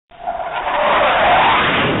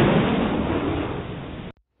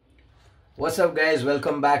What's up guys,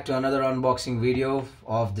 welcome back to another unboxing video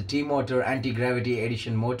of the T-Motor Anti-Gravity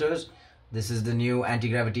Edition motors. This is the new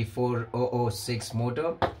Anti-Gravity 4006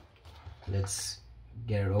 motor. Let's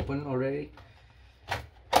get it open already.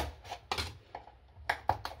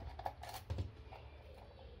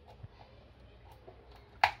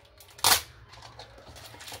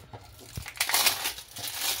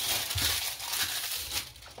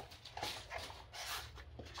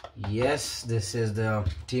 Yes, this is the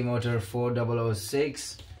T-Motor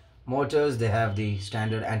 4006 motors. They have the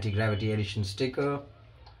standard anti-gravity edition sticker,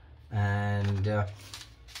 and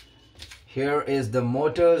here is the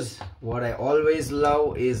motors. What I always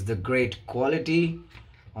love is the great quality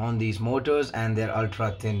on these motors and their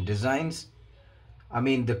ultra thin designs. I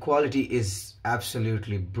mean, the quality is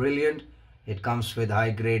absolutely brilliant. It comes with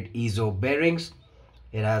high grade EZO bearings.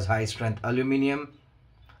 It has high strength aluminum.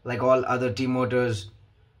 Like all other T-Motors,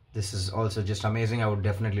 this is also just amazing. I would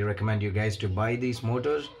definitely recommend you guys to buy these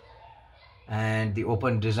motors. And the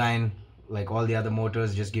open design, like all the other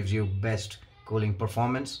motors, just gives you best cooling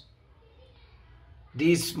performance.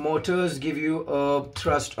 These motors give you a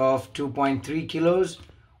thrust of 2.3 kilos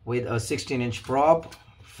with a 16-inch prop,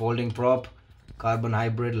 folding prop, carbon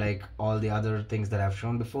hybrid, like all the other things that I've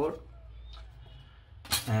shown before.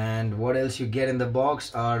 And what else you get in the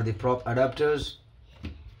box are the prop adapters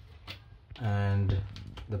and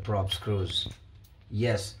the prop screws.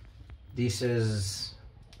 Yes, this is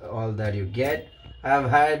all that you get. I've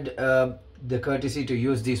had the courtesy to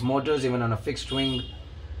use these motors even on a fixed wing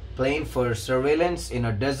plane for surveillance in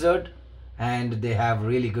a desert, and they have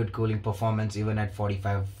really good cooling performance even at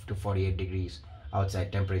 45 to 48 degrees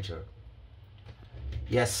outside temperature.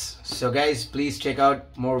 Yes, so guys, please check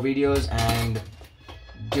out more videos and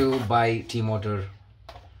do buy T-Motor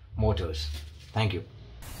motors. Thank you.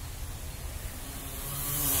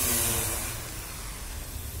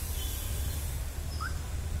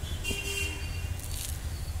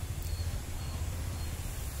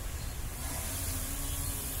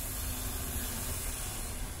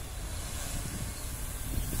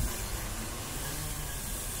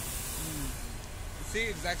 See,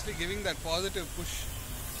 it's actually giving that positive push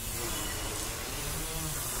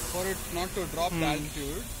for it not to drop the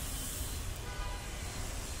altitude.